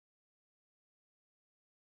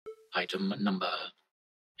Item number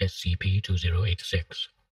SCP-2086.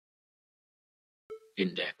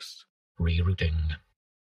 Index Rerouting.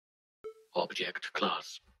 Object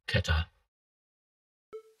Class Keter.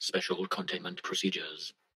 Special Containment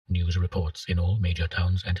Procedures. News reports in all major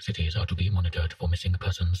towns and cities are to be monitored for missing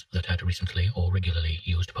persons that had recently or regularly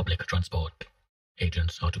used public transport.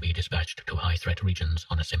 Agents are to be dispatched to high-threat regions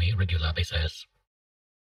on a semi-regular basis.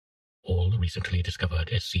 All recently discovered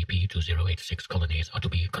SCP-2086 colonies are to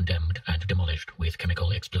be condemned and demolished with chemical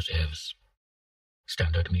explosives.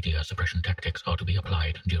 Standard media suppression tactics are to be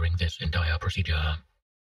applied during this entire procedure.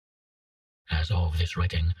 As of this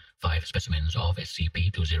writing, 5 specimens of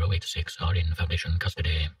SCP-2086 are in Foundation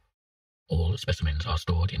custody. All specimens are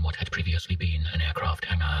stored in what had previously been an aircraft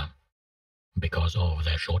hangar. Because of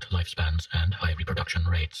their short lifespans and high reproduction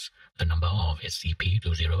rates, the number of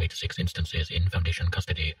SCP-2086 instances in Foundation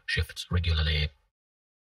custody shifts regularly.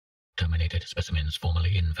 Terminated specimens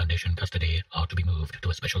formerly in Foundation custody are to be moved to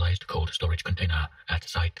a specialized cold storage container at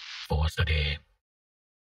site for study.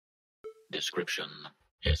 Description: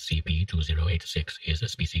 SCP-2086 is a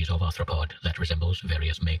species of arthropod that resembles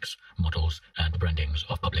various makes, models, and brandings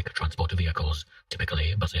of public transport vehicles,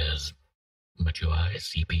 typically buses. Mature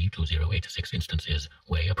SCP-2086 instances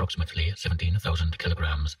weigh approximately 17,000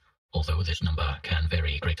 kilograms, although this number can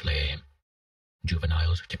vary greatly.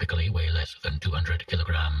 Juveniles typically weigh less than 200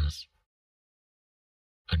 kilograms.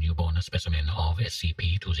 A newborn specimen of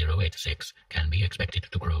SCP-2086 can be expected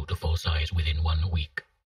to grow to full size within 1 week.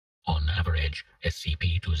 On average,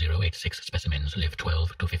 SCP-2086 specimens live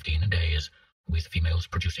 12 to 15 days, with females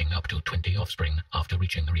producing up to 20 offspring after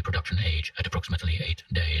reaching reproduction age at approximately 8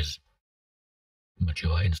 days.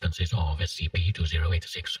 Mature instances of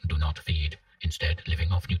SCP-2086 do not feed, instead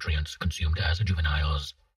living off nutrients consumed as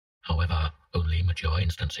juveniles. However, only mature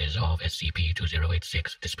instances of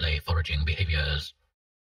SCP-2086 display foraging behaviors.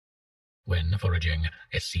 When foraging,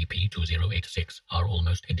 SCP-2086 are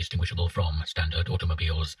almost indistinguishable from standard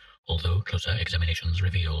automobiles, although closer examinations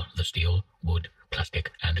reveal the steel, wood,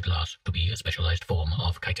 plastic, and glass to be a specialized form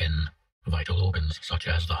of chitin. Vital organs such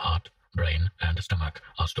as the heart, brain, and stomach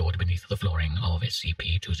are stored beneath the flooring of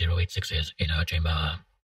SCP-2086's inner chamber.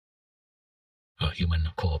 A human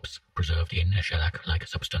corpse, preserved in a shellac-like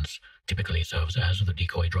substance, typically serves as the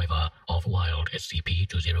decoy driver of wild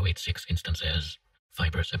SCP-2086 instances.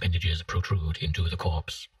 Fibrous appendages protrude into the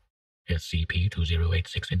corpse.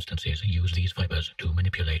 SCP-2086 instances use these fibers to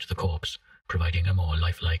manipulate the corpse, providing a more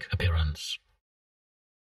lifelike appearance.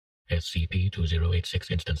 SCP-2086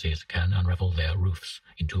 instances can unravel their roofs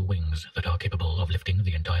into wings that are capable of lifting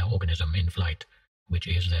the entire organism in flight, which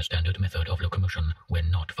is their standard method of locomotion when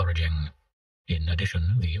not foraging. In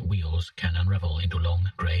addition, the wheels can unravel into long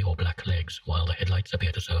grey or black legs, while the headlights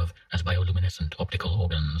appear to serve as bioluminescent optical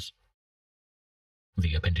organs.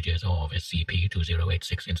 The appendages of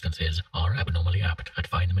SCP-2086 instances are abnormally apt at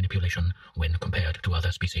fine manipulation when compared to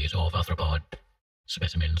other species of arthropod.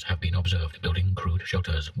 Specimens have been observed building crude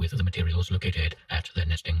shelters with the materials located at their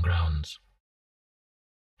nesting grounds.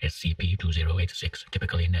 SCP-2086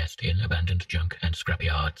 typically nest in abandoned junk and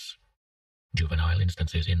scrapyards. Juvenile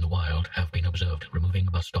instances in the wild have been observed removing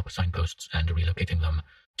bus stop signposts and relocating them,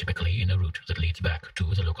 typically in a route that leads back to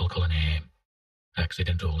the local colony.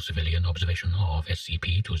 Accidental civilian observation of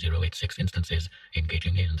SCP-2086 instances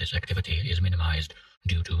engaging in this activity is minimized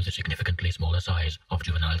due to the significantly smaller size of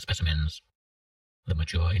juvenile specimens. The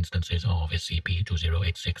mature instances of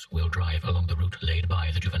SCP-2086 will drive along the route laid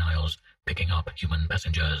by the juveniles, picking up human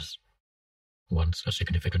passengers. Once a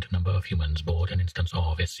significant number of humans board an instance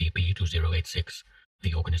of SCP-2086,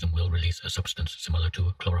 the organism will release a substance similar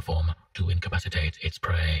to chloroform to incapacitate its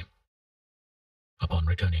prey. Upon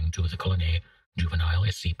returning to the colony, juvenile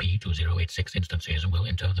SCP-2086 instances will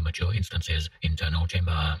enter the mature instance's internal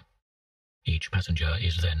chamber. Each passenger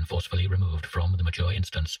is then forcefully removed from the mature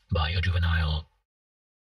instance by a juvenile.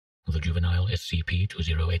 The juvenile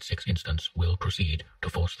SCP-2086 instance will proceed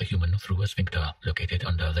to force the human through a sphincter located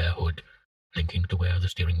under their hood, linking to where the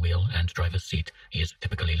steering wheel and driver's seat is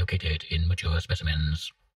typically located in mature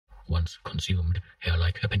specimens. Once consumed,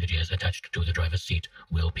 hair-like appendages attached to the driver's seat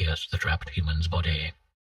will pierce the trapped human's body.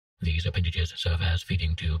 These appendages serve as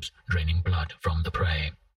feeding tubes, draining blood from the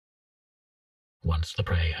prey. Once the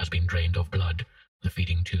prey has been drained of blood, the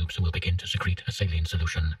feeding tubes will begin to secrete a saline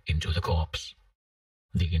solution into the corpse.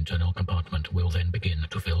 The internal compartment will then begin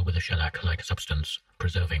to fill with a shellac-like substance,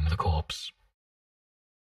 preserving the corpse.